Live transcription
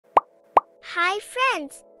Hi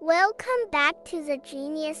friends, welcome back to the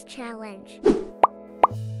Genius Challenge.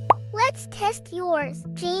 Let's test yours,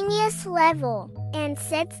 genius level, and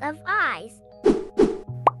sets of eyes.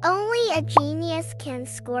 Only a genius can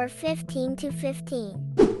score 15 to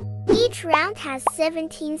 15. Each round has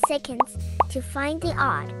 17 seconds to find the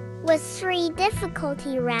odd, with 3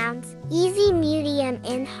 difficulty rounds, easy, medium,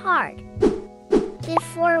 and hard.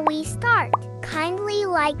 Before we start, kindly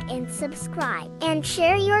like and subscribe, and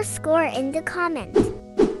share your score in the comments.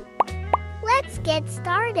 Let's get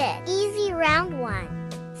started. Easy round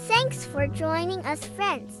 1. Thanks for joining us,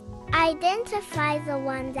 friends. Identify the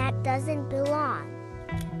one that doesn't belong.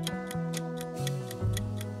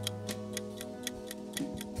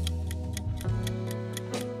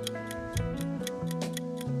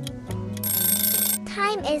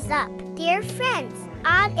 Time is up. Dear friends,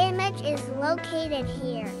 Odd Image is located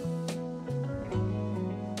here.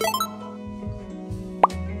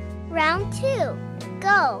 Round 2.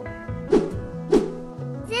 Go!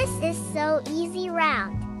 This is so easy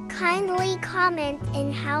round. Kindly comment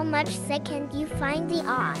in how much second you find the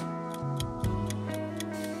odd.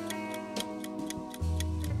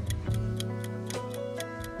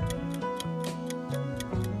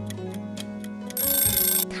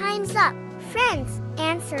 Time's up. Friends,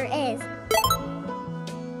 answer is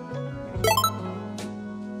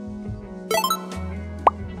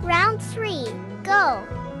Round 3. Go!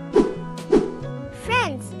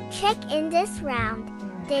 Friends, check in this round.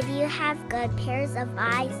 Did you have good pairs of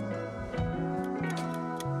eyes?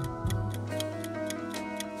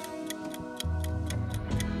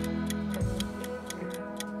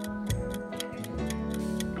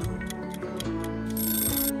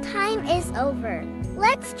 Time is over.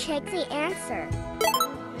 Let's check the answer.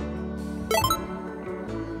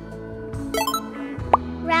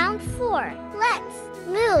 Round 4. Let's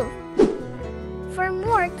move. For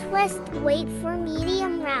more twist, wait for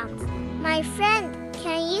medium rounds. My friend,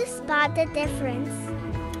 can you spot the difference?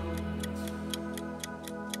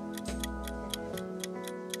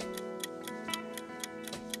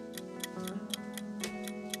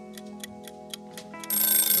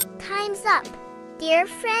 Time's up. Dear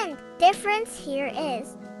friend, difference here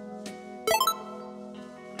is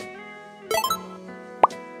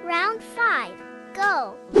Round 5.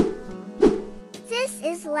 Go! This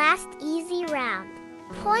is last easy round.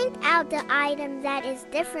 Point out the item that is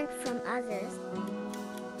different from others.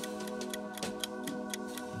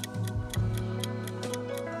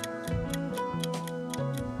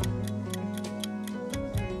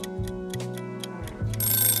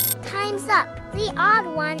 Time's up. The odd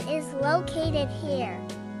one is located here.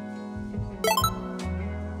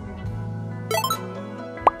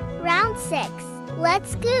 Round 6.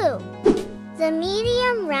 Let's go! The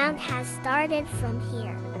medium round has started from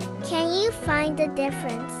here. Can you find the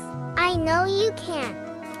difference? I know you can.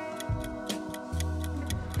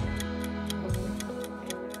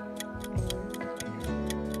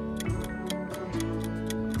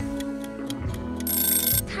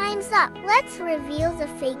 Time's up. Let's reveal the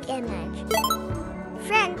fake image.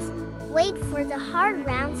 Friends, wait for the hard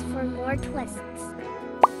rounds for more twists.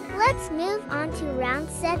 Let's move on to round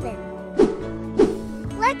 7.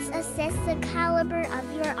 Let's assess the caliber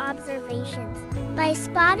of your observations by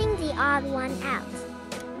spotting the odd one out.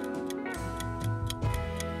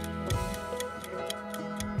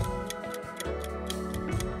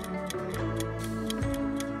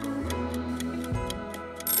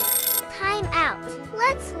 Time out.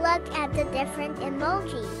 Let's look at the different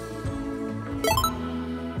emojis.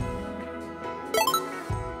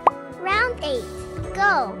 Round 8.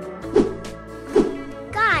 Go!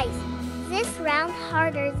 Guys, this round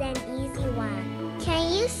harder than easy one.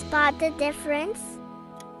 Can you spot the difference?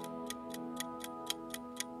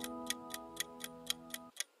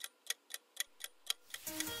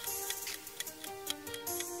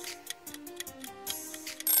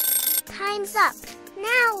 Time's up.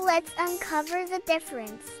 Now let's uncover the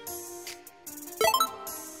difference.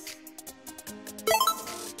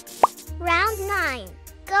 Round 9.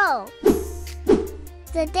 Go!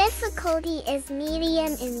 The difficulty is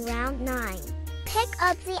medium in round 9. Pick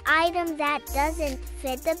up the item that doesn't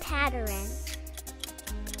fit the pattern.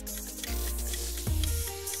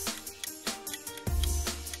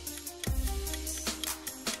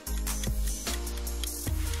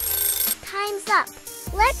 Time's up.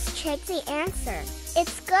 Let's check the answer.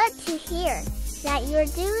 It's good to hear that you're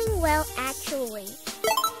doing well actually.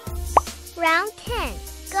 Round 10.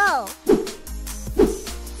 Go!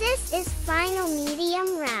 This is final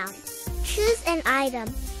medium round. Choose an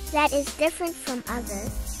item that is different from others.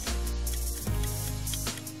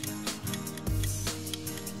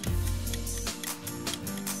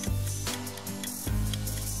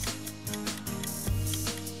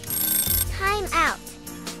 out.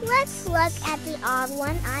 Let's look at the odd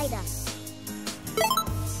one item.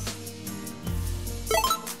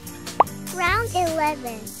 Round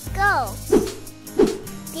 11, go!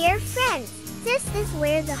 Dear friends, this is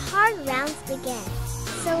where the hard rounds begin.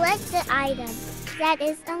 Select the item that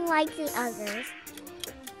is unlike the others.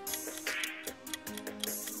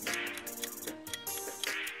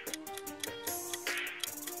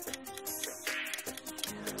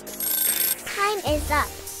 Time is up.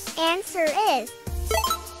 Answer is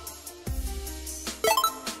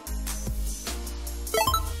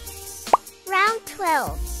Round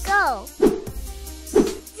 12, go!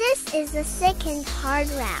 This is the second hard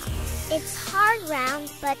round. It's hard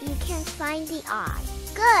round, but you can't find the odd.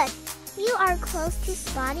 Good! You are close to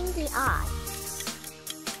spotting the odd.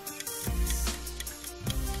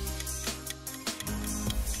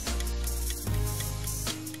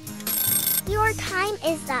 Your time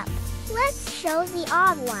is up. Let's show the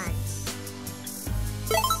odd one.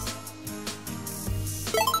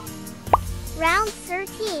 Round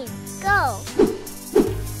 13, go!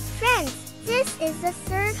 Friends, this is the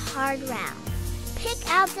third hard round. Pick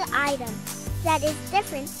out the item that is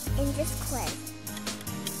different in this quiz.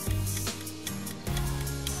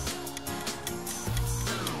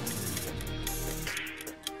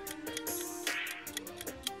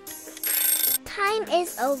 Time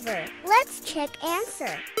is over. Let's check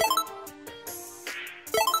answer.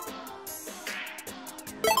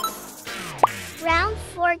 Round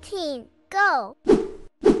 14, go!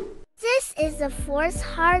 This is the fourth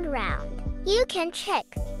hard round. You can check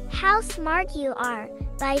how smart you are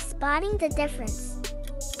by spotting the difference.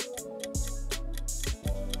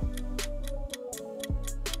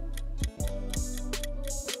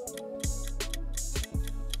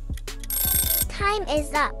 Time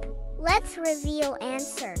is up. Let's reveal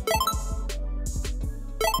answer.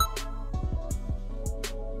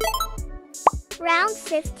 Round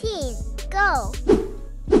 15, go!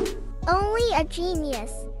 Only a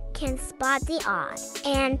genius can spot the odd.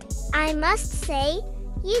 And I must say,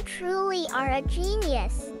 you truly are a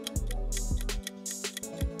genius.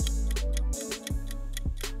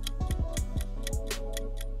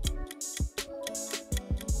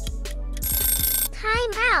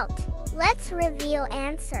 Time out. Let's reveal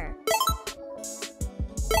answer.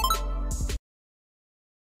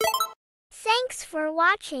 Thanks for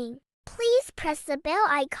watching. Please press the bell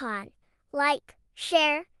icon, like,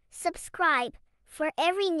 share, subscribe for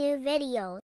every new video.